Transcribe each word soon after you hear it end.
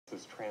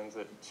forces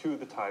transit to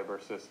the Tiber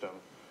system,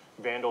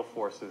 Vandal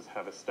forces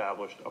have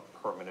established a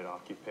permanent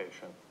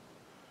occupation.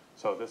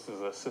 So this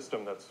is a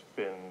system that's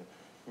been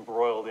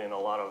embroiled in a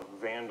lot of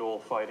Vandal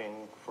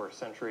fighting for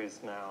centuries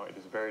now. It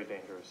is very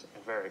dangerous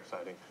and very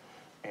exciting.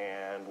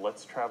 And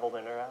let's travel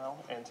there now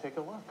and take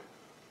a look.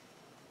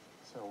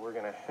 So we're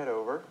going to head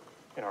over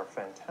in our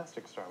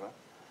fantastic star map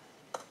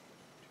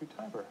to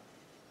Tiber.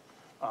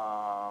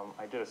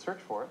 I did a search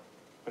for it,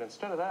 but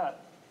instead of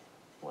that,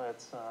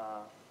 let's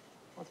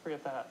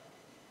forget that.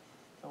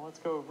 And let's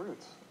go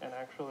routes and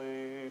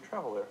actually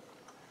travel there.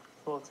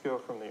 So let's go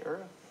from the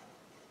Earth,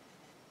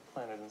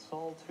 planet and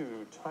Sol,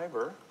 to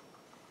Tiber.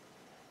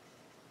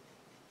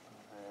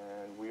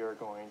 And we are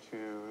going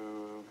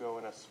to go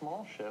in a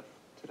small ship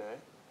today.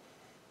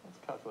 Let's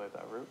calculate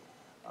that route.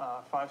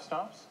 5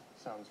 stops,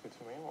 sounds good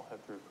to me. We'll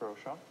head through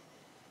Croshaw.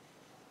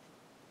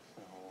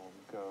 So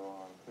we'll go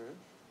on through.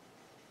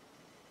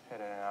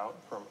 Heading out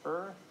from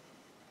Earth.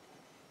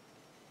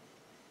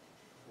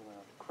 We went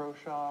out to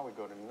Croshaw, we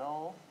go to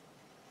Null.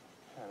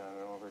 Head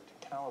on over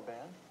to Caliban.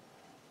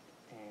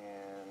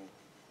 And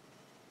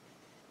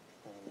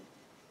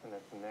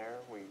then from there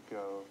we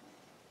go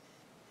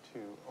to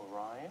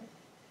Orion.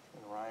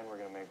 In Orion we're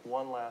going to make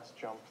one last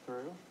jump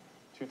through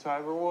to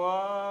Tiber.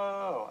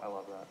 Whoa! I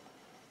love that.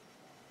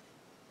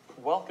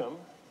 Welcome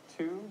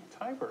to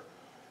Tiber.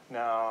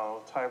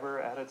 Now,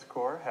 Tiber at its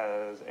core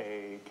has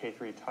a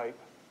K3 type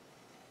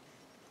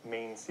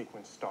main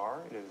sequence star.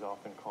 It is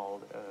often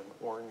called an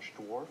orange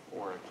dwarf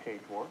or a K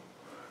dwarf.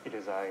 It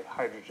is a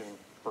hydrogen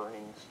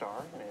burning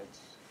star, and it's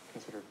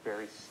considered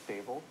very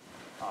stable.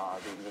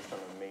 They exist on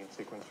the main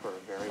sequence for a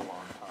very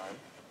long time.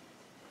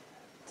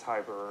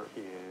 Tiber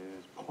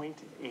is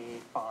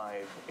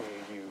 0.85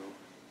 AU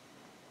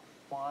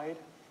wide,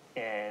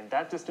 and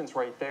that distance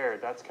right there,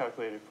 that's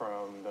calculated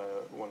from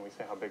when we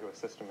say how big of a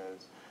system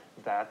is,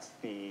 that's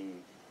the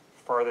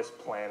farthest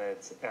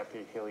planet's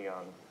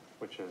ephelion,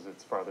 which is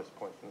its farthest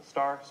point from the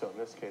star. So in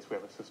this case, we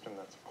have a system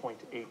that's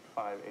 0.85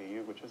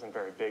 AU, which isn't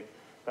very big.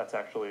 That's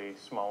actually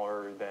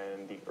smaller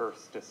than the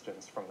Earth's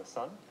distance from the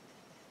sun.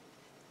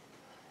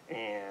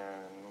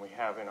 And we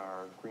have in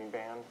our green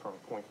band from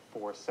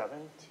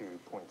 0.47 to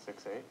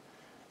 0.68,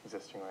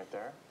 existing right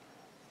there.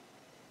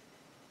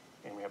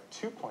 And we have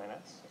 2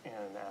 planets and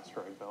an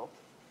asteroid belt.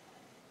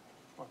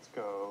 Let's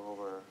go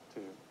over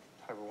to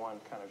Tiber 1,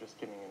 kind of just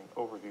giving an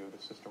overview of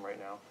the system right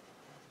now.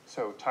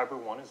 So Tiber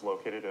 1 is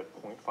located at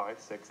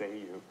 0.56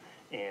 AU,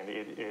 and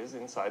it is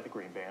inside the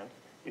green band.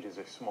 It is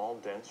a small,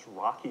 dense,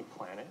 rocky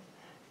planet,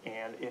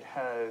 and it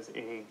has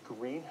a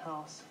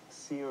greenhouse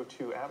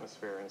CO2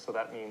 atmosphere, and so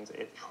that means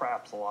it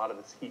traps a lot of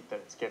this heat that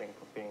it's getting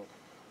from being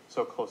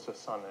so close to the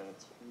sun, and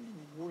it's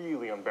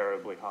really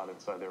unbearably hot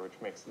inside there, which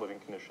makes living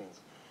conditions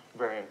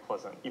very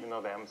unpleasant. Even though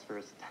the atmosphere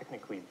is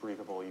technically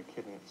breathable, you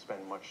couldn't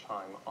spend much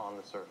time on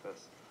the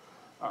surface.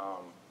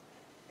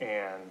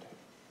 And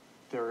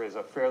there is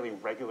a fairly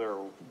regular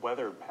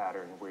weather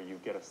pattern where you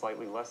get a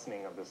slightly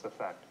lessening of this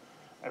effect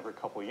every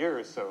couple of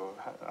years, so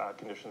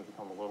conditions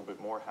become a little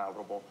bit more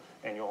habitable,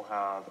 and you'll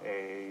have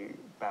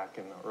back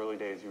in the early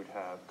days, you would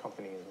have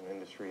companies and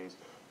industries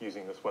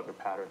using this weather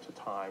pattern to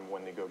time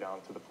when they go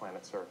down to the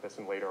planet's surface,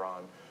 and later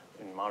on,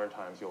 in modern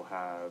times, you'll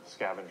have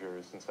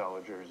scavengers and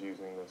salvagers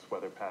using this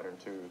weather pattern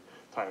to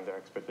time their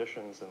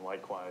expeditions, and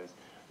likewise,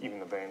 even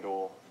the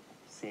Vandal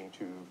seem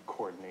to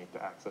coordinate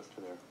the access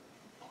to their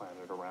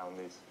planet around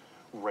these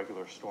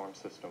regular storm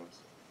systems.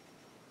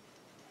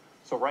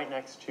 So right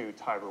next to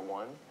Tiber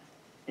 1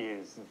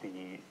 is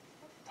the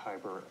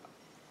Tiber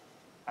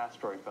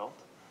asteroid belt,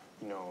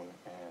 known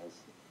as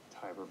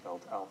Tiber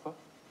Belt Alpha.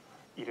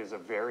 It is a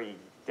very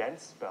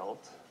dense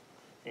belt,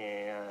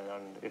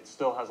 and it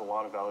still has a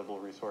lot of valuable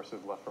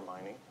resources left for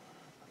mining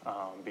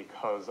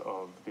because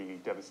of the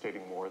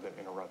devastating war that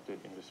interrupted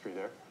industry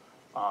there.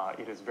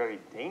 It is very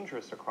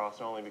dangerous to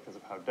cross, not only because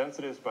of how dense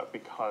it is, but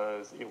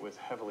because it was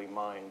heavily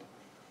mined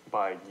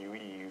by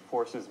UE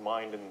forces,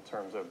 mined in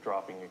terms of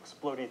dropping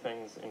explodey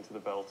things into the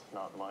belt,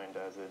 not mined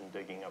as in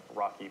digging up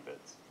rocky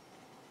bits.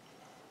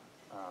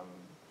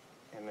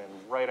 And then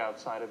right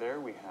outside of there,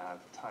 we have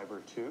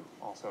Tiber 2,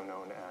 also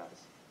known as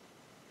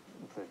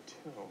the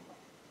Tomb.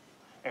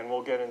 And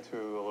we'll get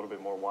into a little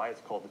bit more why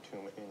it's called the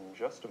Tomb in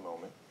just a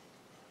moment.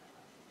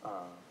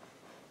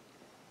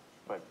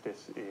 But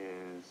this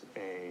is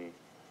a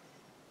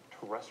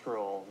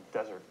terrestrial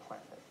desert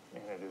planet,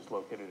 and it is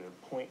located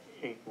at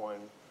 0.81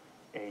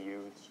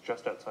 AU. It's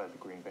just outside the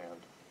green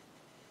band.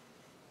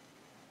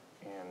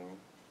 And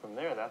from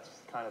there, that's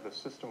kind of the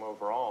system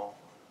overall.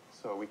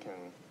 So we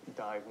can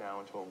dive now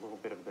into a little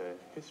bit of the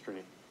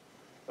history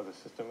of the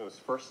system. It was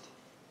first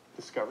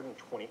discovered in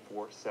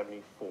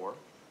 2474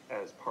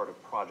 as part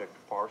of Project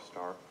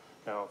Farstar.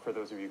 Now, for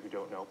those of you who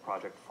don't know,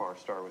 Project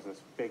Farstar was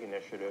this big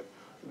initiative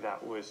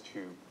that was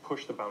to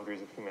push the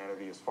boundaries of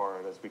humanity as far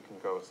as we can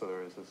go. So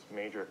there was this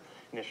major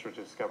initiative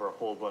to discover a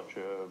whole bunch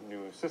of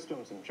new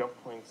systems and jump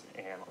points,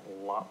 and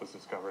a lot was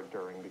discovered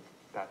during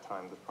that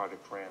time the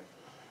project ran.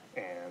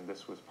 And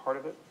this was part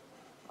of it,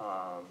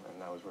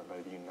 and that was run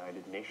by the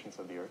United Nations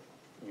of the Earth,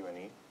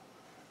 UNE.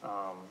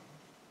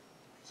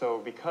 So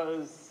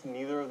because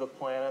neither of the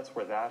planets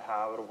were that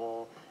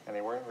habitable and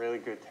they weren't really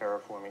good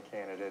terraforming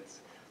candidates,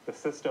 the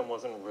system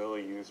wasn't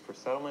really used for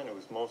settlement. It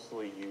was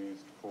mostly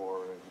used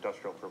for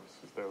industrial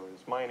purposes. There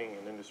was mining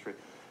and industry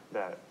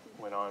that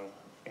went on,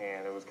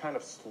 and it was kind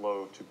of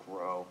slow to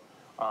grow.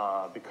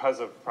 Because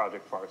of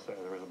Project Farsa,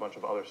 there was a bunch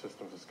of other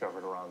systems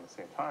discovered around the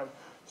same time,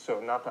 so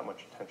not that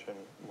much attention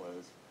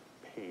was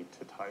paid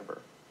to Tiber.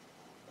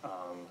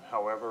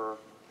 However,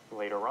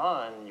 later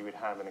on, you would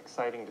have an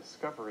exciting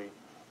discovery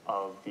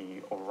of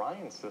the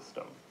Orion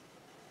system.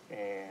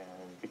 And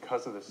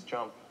because of this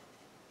jump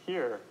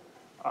here,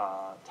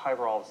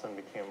 Tiber all of a sudden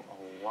became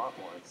a lot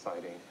more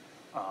exciting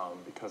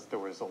because there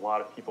was a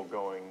lot of people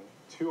going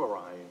to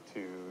Orion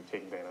to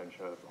take advantage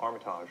of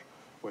Armitage,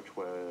 which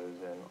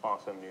was an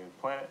awesome new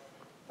planet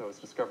that was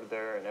discovered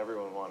there, and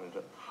everyone wanted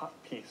a hot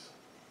piece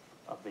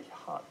of the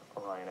hot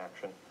Orion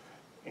action.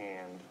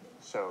 And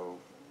so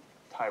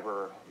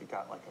Tiber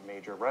got like a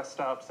major rest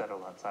stop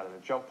settled outside of the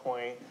jump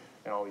point,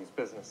 and all these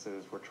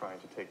businesses were trying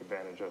to take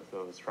advantage of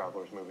those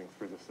travelers moving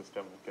through the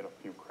system, get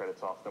a few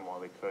credits off them while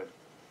they could.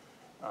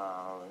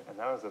 And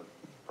that was the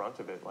brunt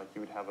of it. Like,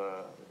 you would have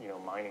a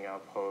mining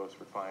outpost,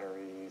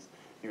 refineries,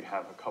 you'd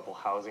have a couple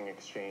housing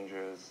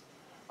exchanges,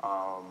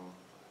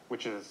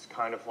 which is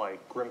kind of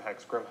like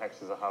Grimhex.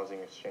 Grimhex is a housing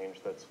exchange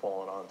that's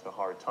fallen onto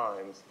hard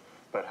times,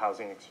 but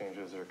housing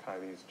exchanges are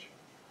kind of these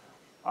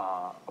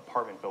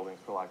apartment buildings,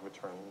 for lack of a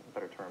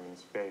better term, in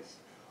space,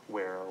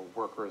 where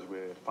workers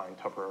would find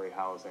temporary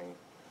housing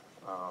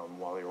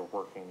while they were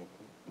working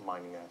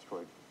mining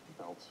asteroid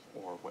belts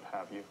or what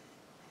have you.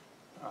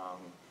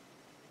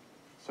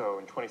 So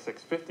in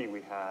 2650,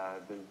 we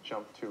had the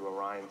jump to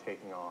Orion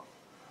taking off,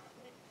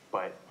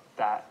 but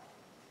that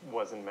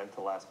wasn't meant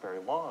to last very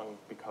long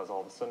because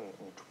all of a sudden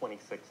in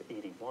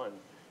 2681,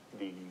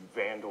 the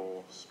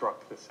Vandal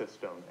struck the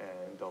system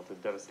and dealt a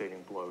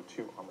devastating blow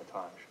to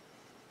Armitage.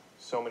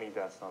 So many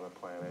deaths on the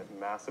planet,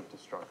 massive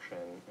destruction,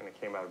 and it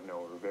came out of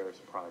nowhere. We were very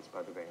surprised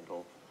by the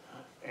Vandal.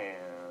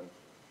 And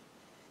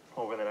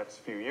over the next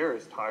few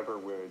years, Tiber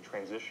would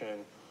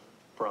transition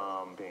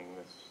from being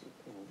this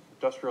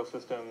industrial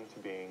system to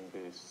being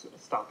this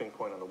stopping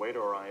point on the way to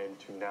Orion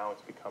to now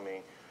it's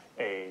becoming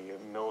a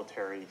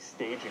military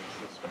staging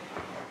system.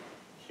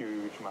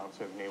 Huge amounts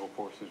of naval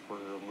forces were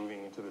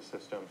moving into the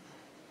system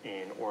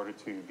in order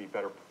to be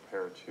better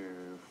prepared to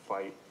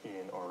fight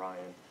in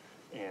Orion.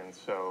 And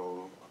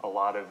so a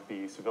lot of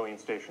the civilian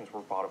stations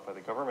were bought up by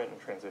the government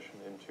and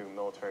transitioned into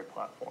military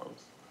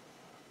platforms.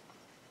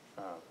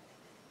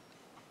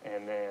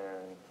 And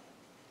then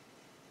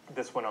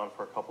this went on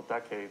for a couple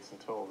decades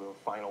until the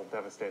final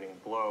devastating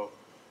blow,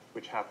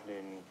 which happened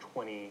in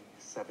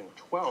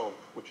 2712,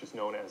 which is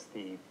known as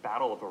the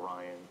Battle of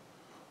Orion,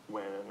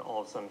 when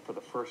all of a sudden, for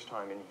the first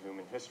time in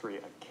human history,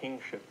 a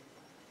kingship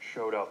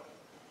showed up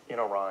in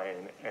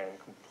Orion and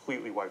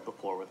completely wiped the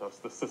floor with us.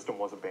 The system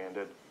was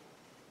abandoned,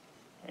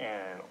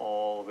 and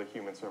all the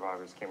human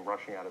survivors came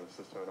rushing out of the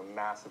system in a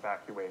mass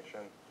evacuation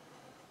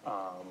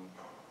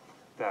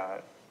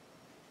that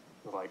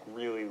like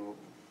really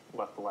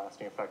left the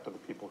lasting effect of the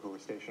people who were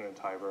stationed in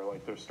Tiber.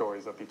 Like, there's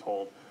stories that they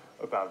told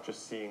about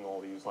just seeing all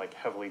these like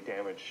heavily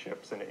damaged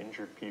ships and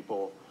injured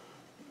people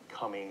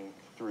coming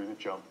through the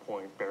jump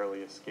point,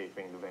 barely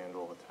escaping the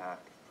Vandal attack.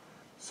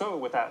 So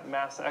with that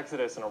mass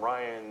exodus in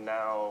Orion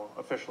now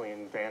officially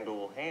in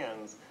Vandal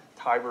hands,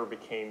 Tiber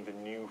became the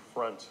new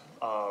front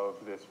of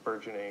this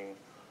burgeoning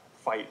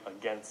fight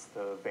against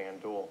the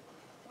Vandal.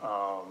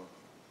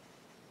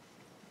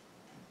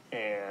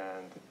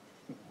 And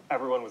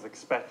everyone was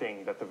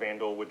expecting that the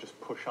Vandal would just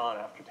push on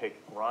after taking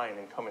Orion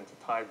and come into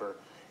Tiber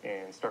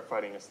and start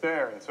fighting us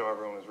there. And so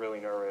everyone was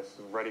really nervous,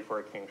 ready for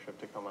a kingship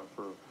to come on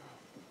through.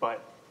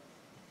 But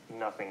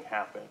nothing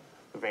happened.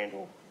 The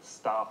Vandal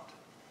stopped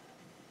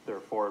their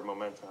forward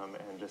momentum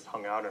and just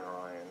hung out in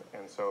Orion.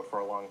 And so for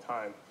a long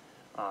time,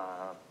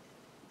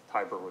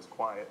 Tiber was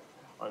quiet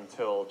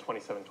until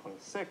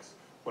 2726,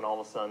 when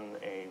all of a sudden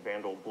a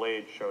Vandal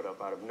blade showed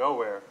up out of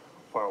nowhere,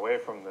 far away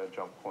from the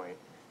jump point,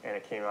 and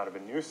it came out of a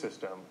new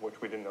system, which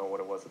we didn't know what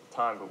it was at the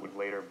time, but would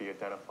later be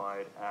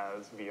identified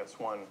as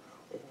VS1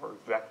 or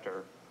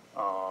Vector.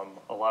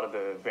 A lot of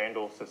the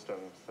Vandal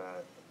systems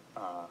that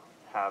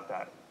have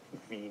that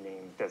V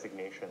name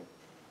designation,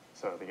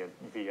 so they get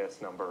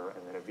VS number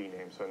and then a V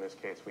name. So in this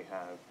case, we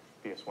have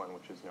VS1,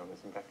 which is known as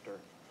Vector.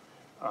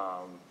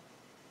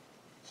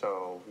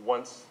 So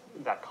once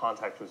that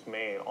contact was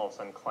made, all of a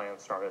sudden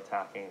clans started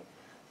attacking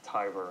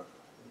Tiber,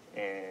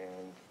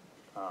 and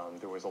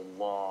there was a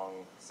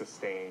long,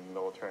 sustained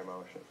military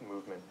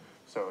movement.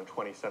 So in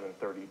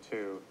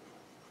 2732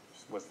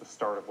 was the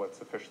start of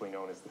what's officially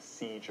known as the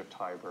Siege of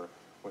Tiber,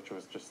 which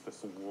was just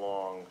this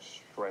long,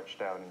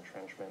 stretched out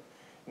entrenchment.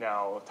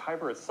 Now,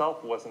 Tiber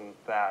itself wasn't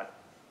that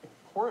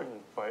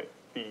important, but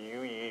the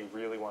UE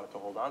really wanted to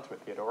hold on to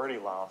it. They had already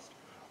lost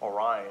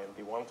Orion.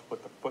 They wanted to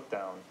put the foot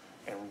down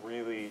and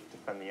really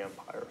defend the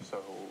empire.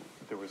 So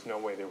there was no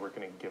way they were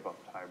going to give up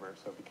Tiber.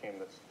 So it became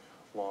this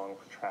long,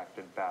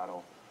 protracted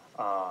battle.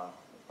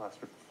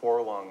 Lasted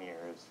 4 long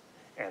years.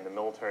 and the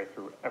military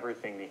threw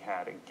everything they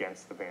had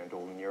against the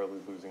Vandal, nearly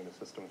losing the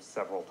system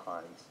several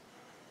times.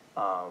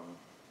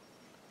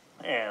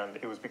 And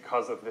it was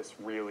because of this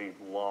really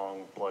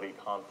long, bloody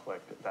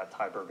conflict that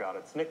Tiber got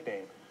its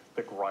nickname,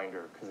 the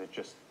Grinder, because it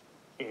just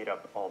ate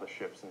up all the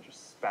ships and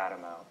just spat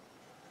them out.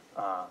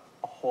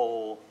 A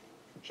whole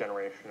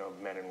generation of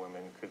men and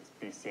women could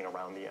be seen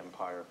around the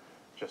Empire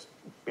just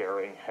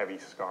bearing heavy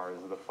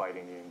scars of the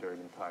fighting endured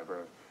in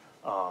Tiber.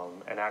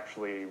 And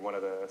actually, one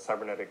of the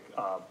cybernetic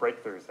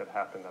breakthroughs that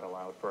happened that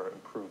allowed for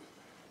improved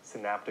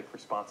synaptic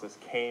responses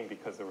came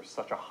because there was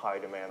such a high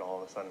demand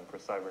all of a sudden for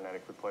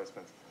cybernetic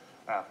replacements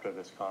after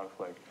this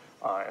conflict,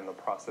 and the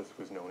process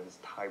was known as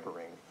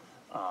Tibering,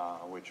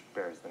 which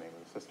bears the name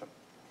of the system.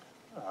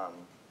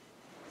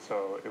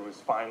 So it was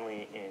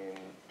finally in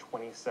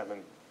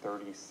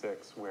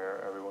 2736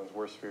 where everyone's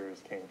worst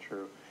fears came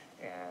true,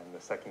 and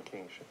the second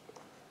kingship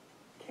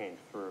came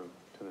through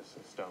to the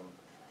system.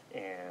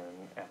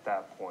 And at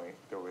that point,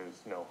 there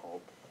was no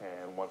hope.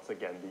 And once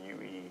again, the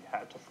UE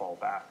had to fall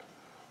back.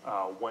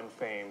 One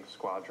famed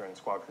squadron,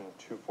 Squadron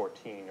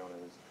 214, known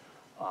as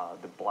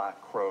the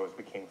Black Crows,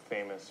 became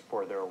famous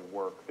for their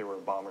work. They were a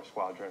bomber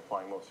squadron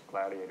flying mostly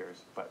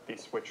Gladiators, but they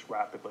switched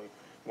rapidly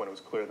when it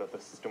was clear that the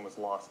system was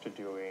lost to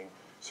doing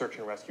search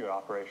and rescue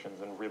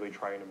operations and really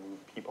trying to move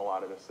people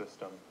out of the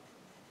system.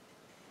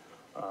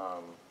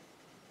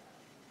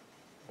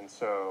 And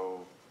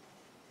so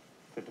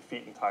the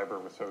defeat in Tiber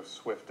was so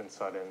swift and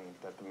sudden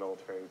that the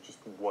military just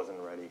wasn't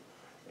ready.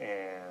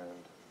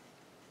 And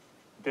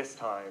this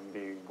time,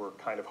 they were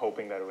kind of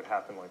hoping that it would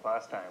happen like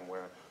last time,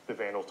 where the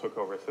Vandal took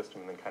over a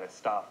system and then kind of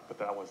stopped, but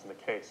that wasn't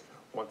the case.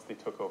 Once they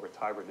took over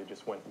Tiber, they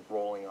just went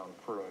rolling on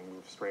through and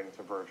moved straight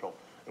into Virgil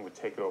and would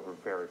take it over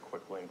very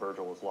quickly, and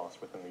Virgil was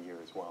lost within the year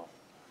as well.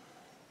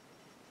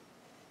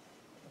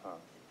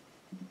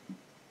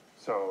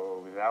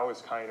 So that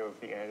was kind of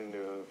the end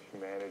of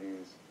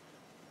humanity's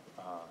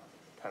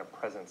kind of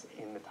presence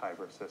in the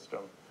Tiber system.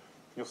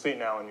 You'll see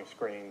now on your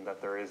screen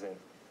that there isn't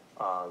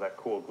that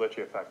cool glitchy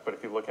effect, but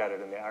if you look at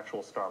it in the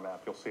actual star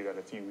map, you'll see that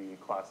it's UE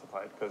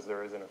classified because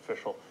there isn't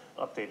official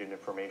updated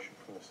information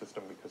from the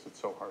system because it's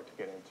so hard to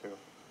get into.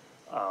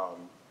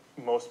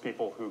 Most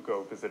people who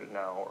go visit it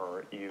now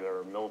are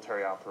either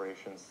military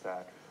operations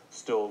that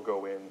still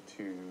go in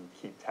to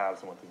keep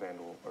tabs on what the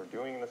Vandal are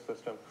doing in the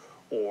system,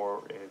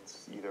 or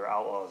it's either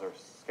outlaws or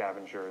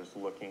scavengers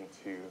looking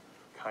to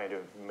kind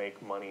of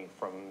make money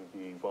from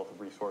the wealth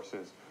of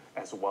resources,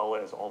 as well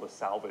as all the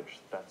salvage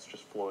that's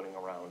just floating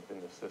around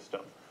in the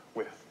system.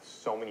 With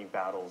so many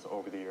battles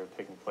over the year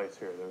taking place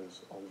here,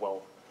 there's a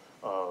wealth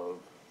of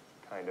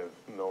kind of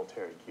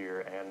military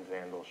gear and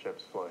Vandal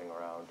ships floating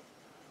around,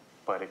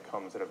 but it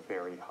comes at a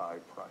very high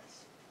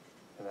price.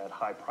 And that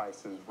high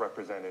price is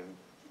represented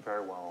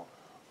very well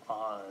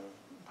on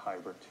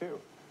Tiber 2.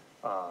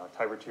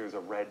 Tiber 2 is a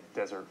red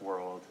desert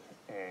world,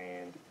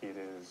 and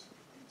its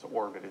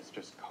orbit is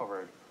just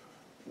covered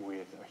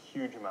with a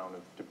huge amount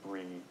of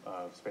debris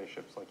of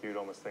spaceships. Like you'd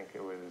almost think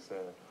it was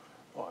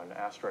an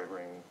asteroid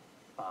ring,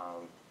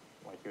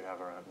 like you'd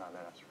have around, not an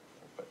asteroid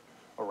ring, but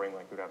a ring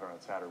like you'd have around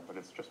Saturn, but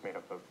it's just made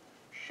up of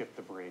ship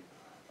debris.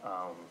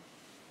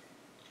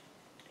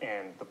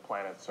 And the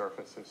planet's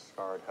surface is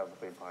scarred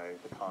heavily by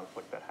the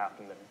conflict that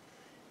happened there.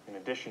 In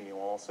addition, you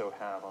also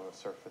have on the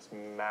surface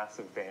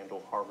massive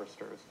Vandal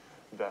harvesters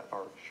that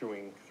are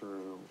chewing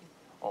through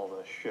all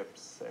the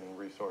ships and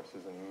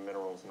resources and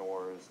minerals and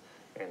ores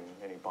and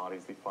any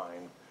bodies they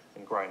find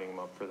and grinding them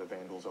up for the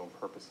Vandal's own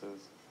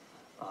purposes,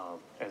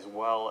 as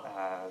well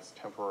as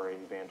temporary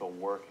Vandal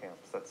war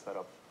camps that set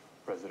up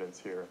residence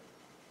here.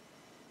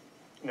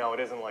 Now, it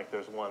isn't like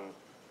there's one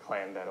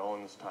clan that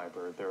owns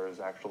Tiber. There is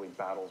actually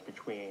battles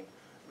between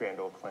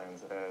Vandal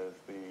clans as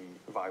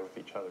they vie with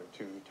each other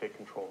to take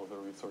control of the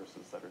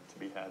resources that are to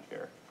be had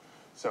here.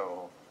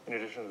 So, in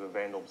addition to the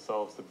Vandal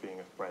themselves to being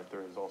a threat,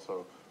 there is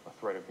also a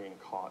threat of being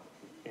caught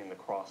in the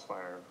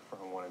crossfire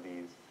from one of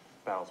these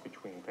battles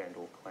between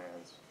Vandal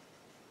clans.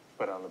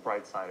 But on the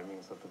bright side, it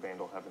means that the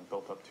Vandal haven't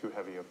built up too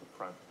heavy of a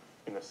front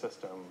in the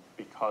system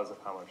because of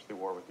how much they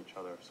war with each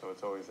other, so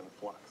it's always in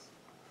flux.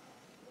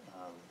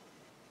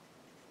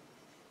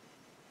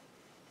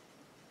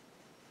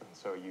 And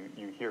so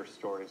you hear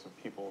stories of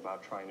people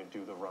about trying to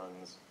do the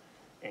runs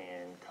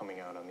and coming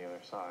out on the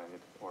other side,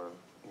 or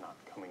not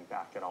coming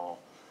back at all.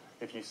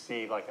 If you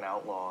see like an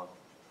outlaw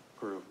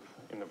group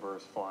in the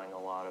verse flying a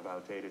lot of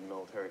outdated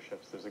military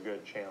ships, there's a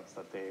good chance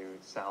that they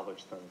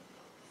salvage them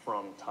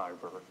from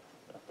Tiber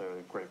at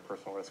the great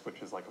personal risk,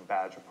 which is like a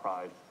badge of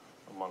pride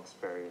amongst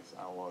various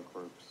outlaw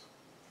groups.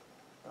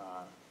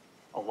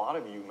 A lot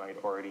of you might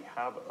already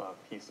have a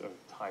piece of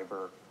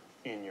Tiber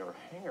in your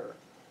hangar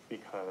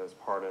because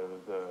part of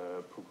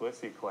the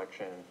Puglisi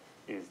collection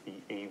is the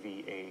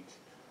AV-8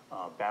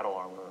 battle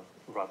armor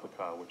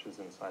replica, which is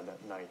inside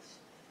that nice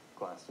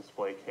glass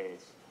display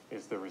case,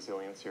 is the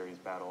Resilient Series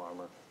battle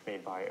armor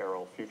made by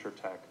Aero Future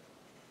Tech.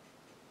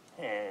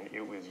 And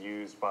it was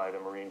used by the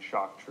Marine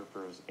shock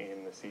troopers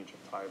in the Siege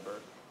of Tiber,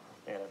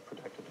 and it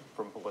protected them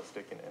from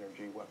ballistic and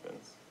energy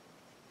weapons.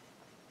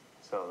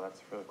 So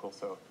that's really cool.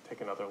 So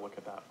take another look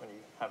at that when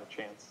you have a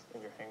chance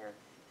in your hangar.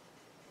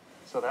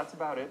 So that's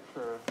about it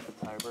for the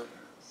Tybert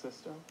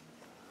system.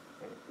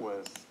 It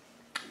was.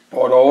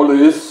 But all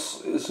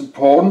this is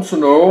important to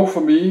know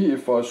for me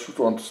if I should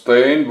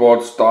understand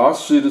what Star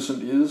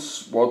Citizen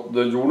is, what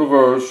the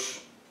universe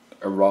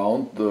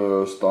around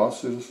the Star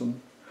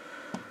Citizen,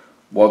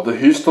 what the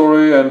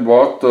history and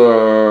what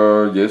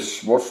what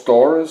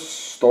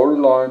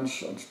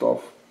storylines and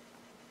stuff.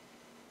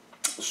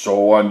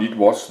 So I need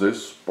watch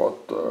this, but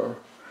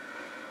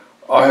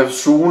I have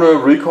soon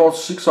record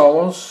 6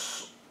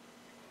 hours,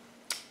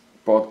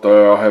 but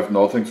I have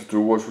nothing to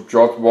do. I should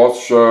just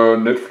watch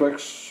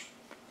Netflix.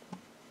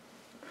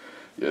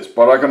 Yes,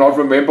 but I cannot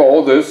remember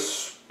all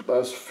this.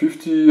 There's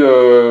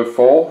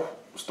 54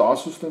 star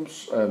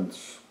systems and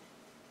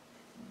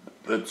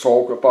they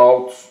talk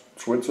about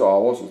 20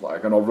 hours. I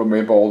cannot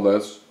remember all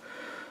this.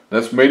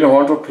 There's many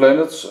hundred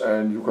planets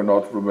and you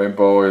cannot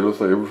remember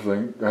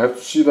everything. You have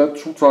to see that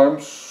 2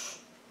 times.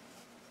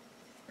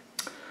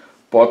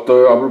 But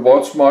I will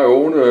watch my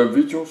own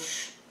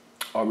videos.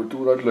 I will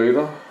do that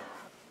later.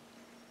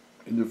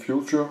 In the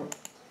future.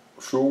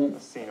 Soon.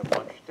 Seen a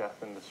bunch of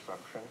death and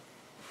destruction.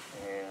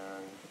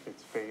 And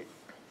its fate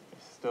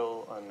is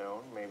still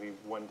unknown. Maybe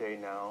one day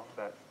now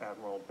that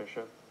Admiral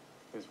Bishop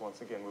is once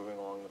again moving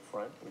along the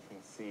front, we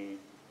can see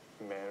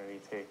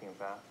humanity taking a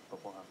bath, but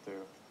we'll have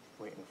to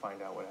wait and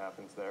find out what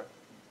happens there.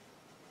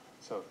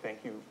 So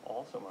thank you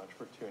all so much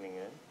for tuning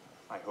in.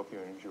 I hope you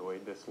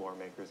enjoyed this Lore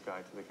Maker's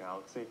Guide to the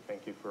Galaxy.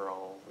 Thank you for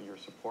all your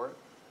support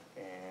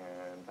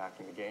and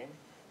backing the game,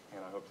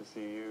 and I hope to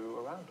see you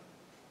around.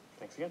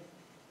 Thanks again.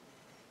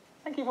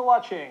 Thank you for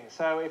watching.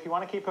 So if you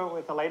want to keep up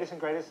with the latest and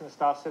greatest in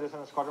Star Citizen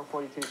and Squadron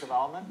 42's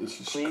development, this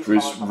is please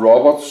Chris follow us on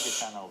Roberts.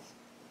 channels.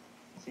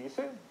 See you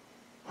soon.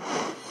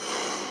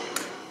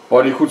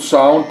 But he could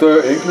sound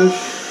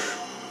English.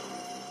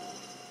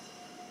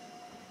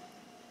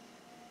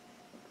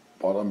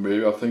 But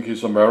maybe I think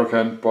he's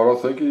American, but I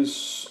think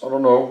he's, I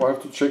don't know, I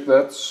have to check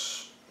that.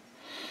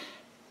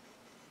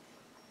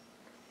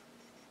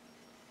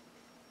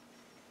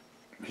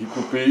 He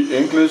could be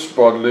English,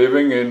 but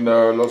living in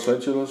Los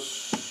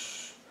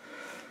Angeles.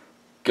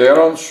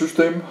 Garon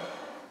system.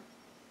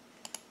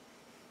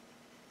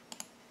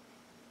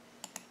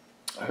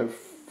 I have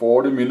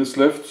 40 minutes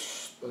left.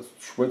 That's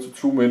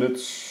 22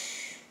 minutes.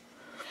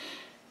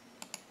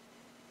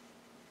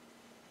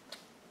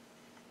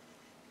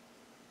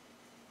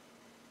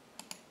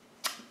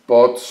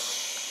 But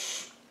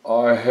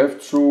I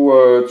have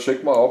to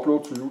check my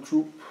upload to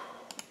YouTube.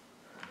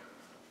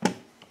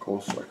 Of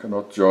course, I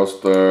cannot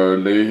just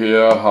lay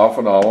here half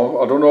an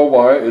hour. I don't know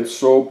why it's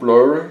so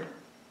blurry.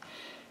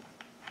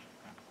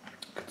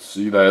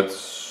 See that?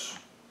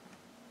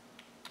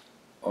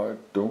 I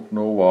don't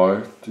know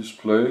why.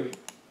 Display.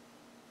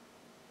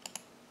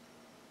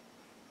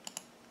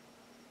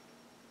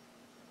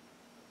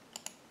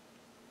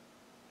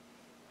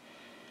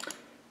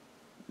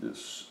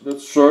 Yes,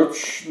 let's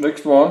search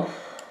next one.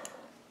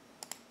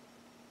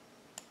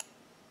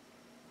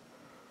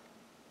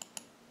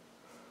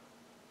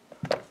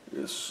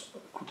 Yes,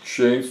 I could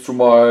change to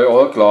my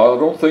other glass. I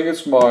don't think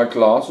it's my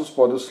glasses,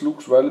 but this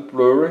looks very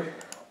blurry.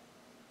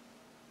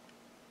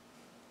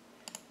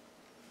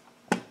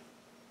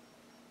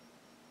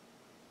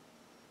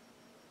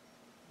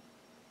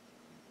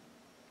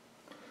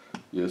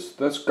 Yes,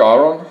 that's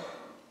Garon.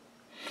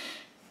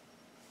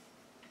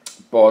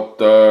 But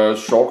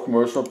short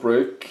commercial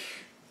break.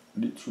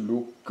 Need to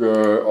look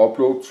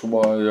upload to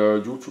my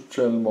YouTube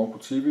channel Monko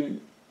TV.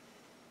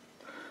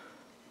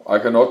 I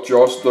cannot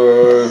just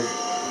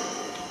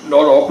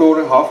not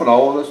upload it half an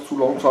hour. That's too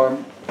long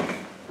time.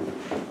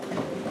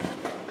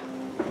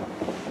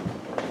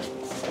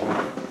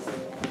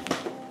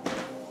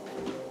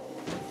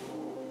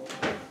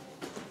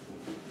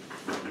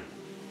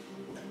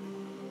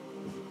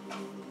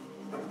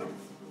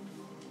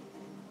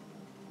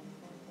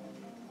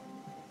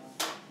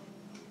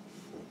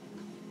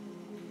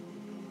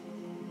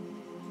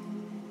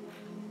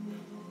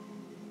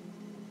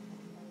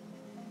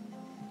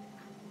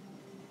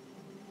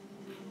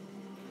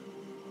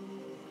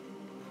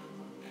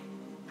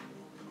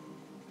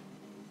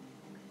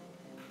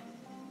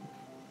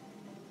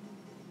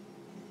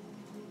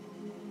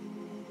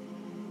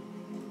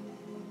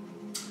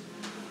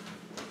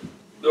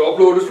 The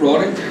upload is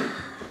running.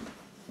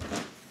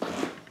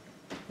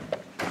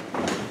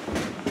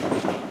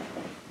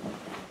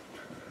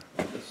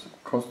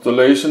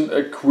 Constellation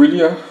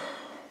Aquilia.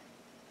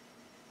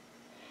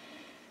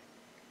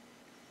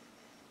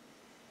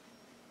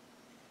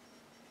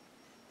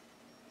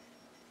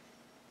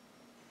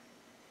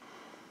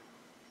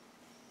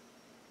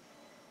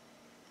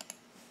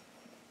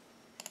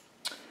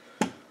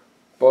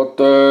 But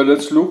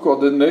let's look at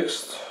the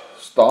next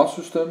star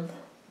system.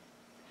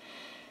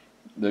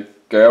 The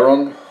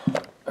Garon.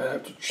 I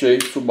have to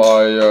change to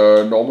my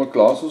normal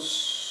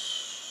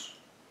glasses.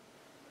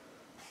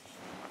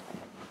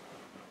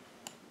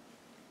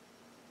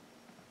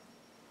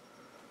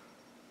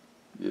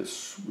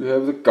 Yes, we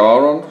have the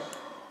Garon.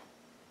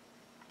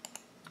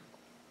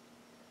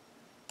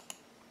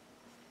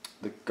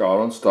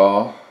 Garon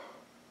star.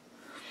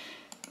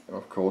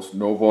 Of course,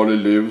 nobody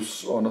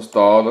lives on a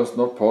star. That's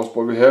not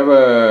possible. We have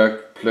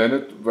a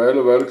planet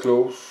very, very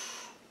close.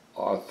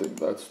 I think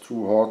that's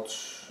too hot.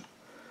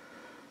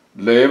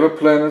 Lava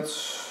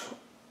planets.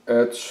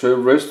 A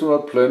terrestrial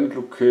planet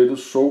located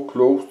so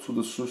close to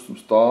the system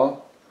star.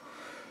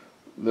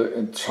 The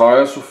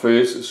entire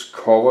surface is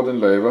covered in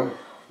lava.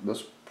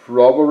 That's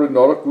probably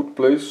not a good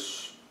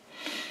place.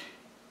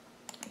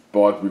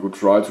 But we could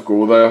try to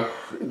go there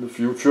in the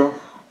future.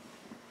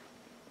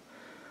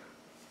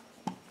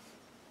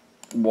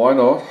 Why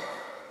not?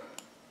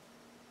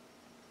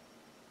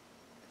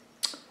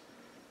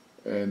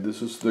 And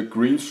this is the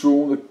green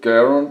zone, the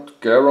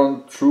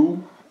Garon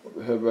 2.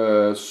 We have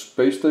a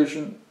space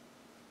station.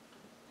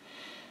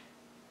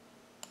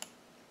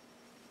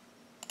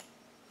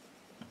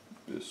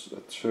 This is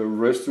a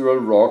terrestrial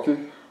rocky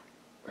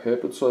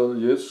habitat,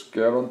 yes,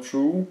 Garon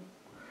 2.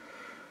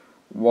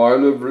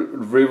 While the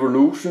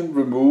revolution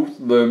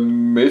removed the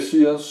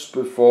messiers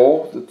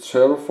before the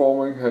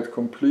terraforming had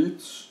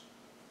completed,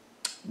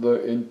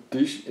 the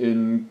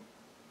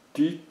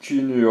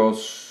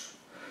indigenous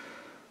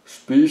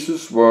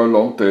species were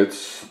long dead.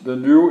 The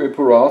new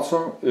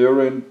Imperator,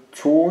 Erin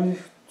Toy,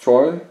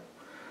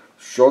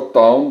 shut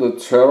down the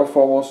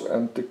terraformers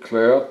and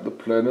declared the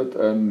planet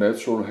a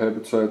natural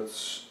habitat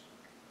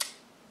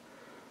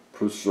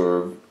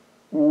preserve.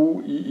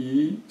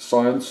 UEE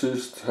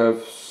scientists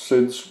have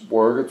since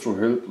worked to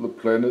help the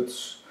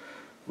planets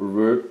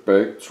revert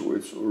back to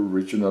its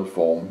original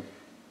form.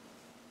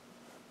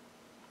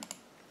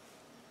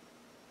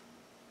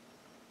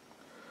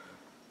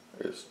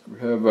 Yes, we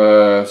have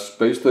a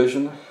space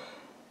station.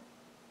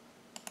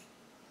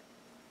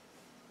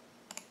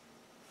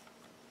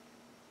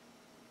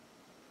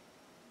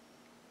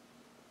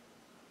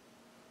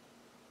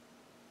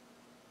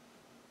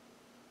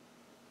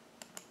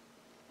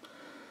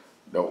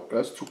 No,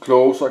 that's too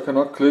close, I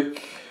cannot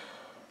click.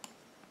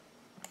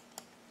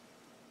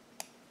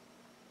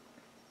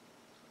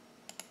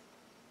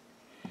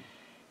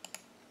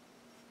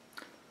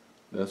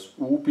 There's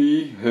UB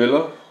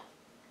Heller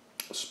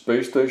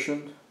space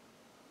station.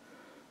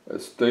 A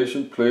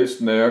station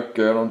placed near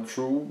Garon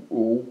 2,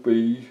 UB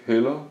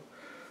Heller,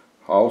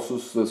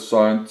 houses the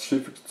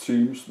scientific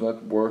teams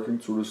that working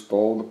to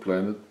restore the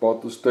planet,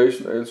 but the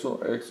station also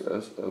acts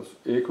as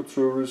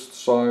eco-tourist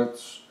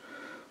sites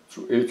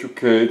to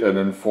educate and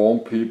inform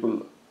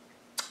people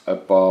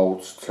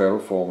about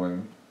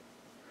terraforming.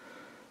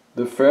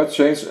 The Fair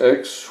Change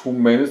Act's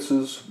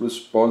humanities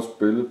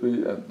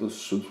responsibility and the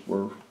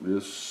Sundsvall,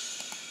 yes.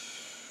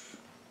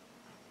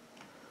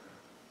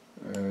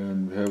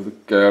 And we have the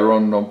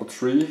Garon number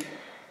 3.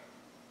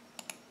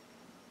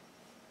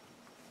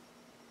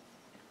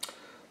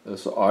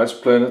 There's an ice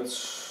planet.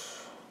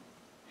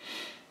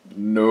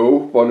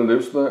 Nobody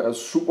lives there. A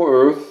super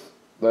Earth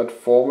that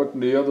formed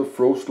near the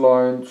frost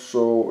line,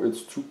 so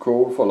it's too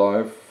cold for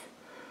life.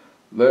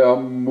 There are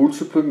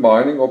multiple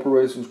mining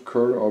operations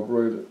currently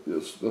operated.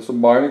 Yes, there's a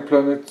mining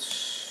planet.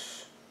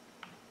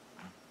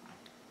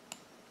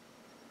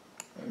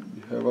 And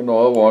we have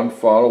another one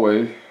far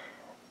away.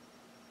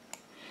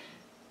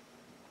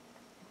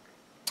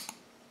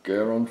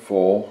 Garon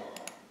 4.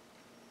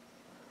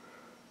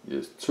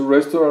 Yes,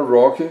 terrestrial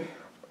rocky,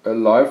 a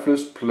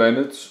lifeless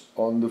planet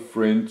on the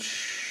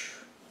fringe.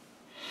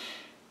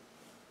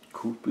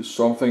 Could be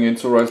something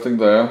interesting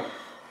there.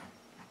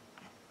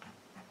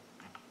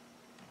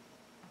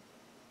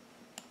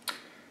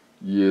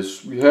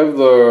 Yes, we have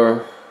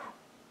the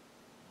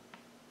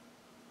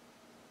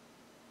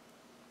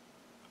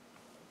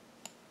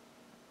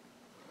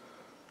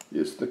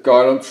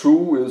Garon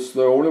 2 is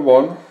the only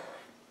one.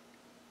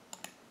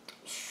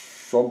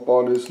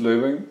 Somebody is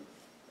living.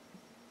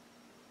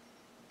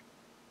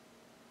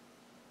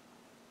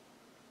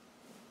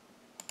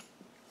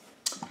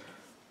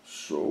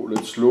 So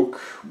let's look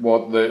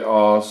what they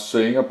are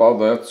saying about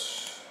that.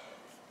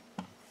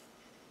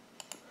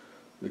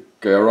 The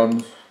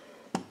Garon.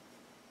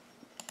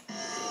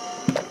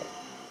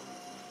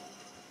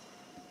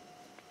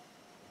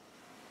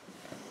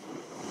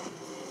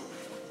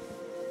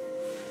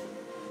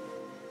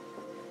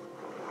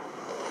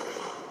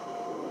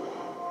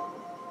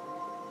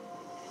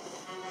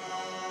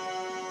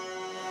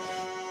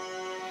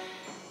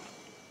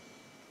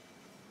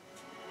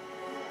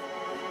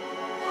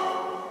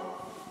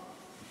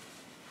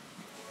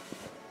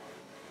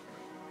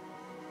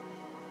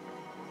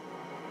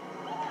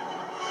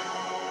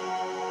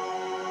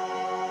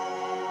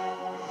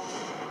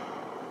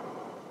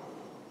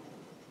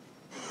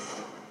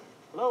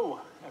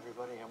 Hello,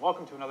 everybody, and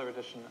welcome to another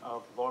edition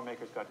of Lore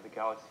Maker's Guide to the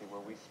Galaxy,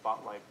 where we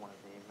spotlight one of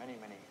the many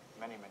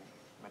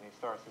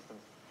star systems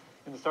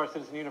in the Star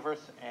Citizen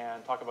universe and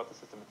talk about the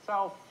system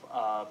itself,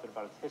 a bit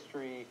about its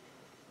history,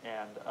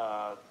 and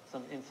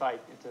some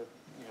insight into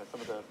some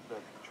of the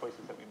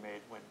choices that we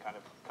made when kind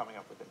of coming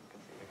up with it and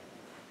conceiving it.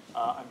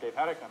 I'm Dave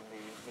Haddock. I'm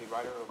the lead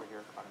writer over here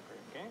at Quantum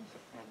Creative Games,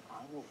 and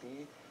I will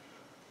be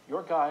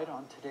your guide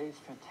on today's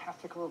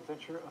fantastical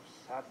adventure of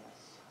sadness.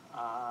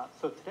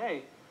 So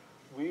today,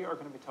 we are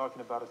going to be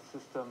talking about a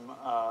system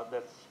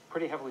that's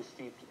pretty heavily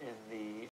steeped in the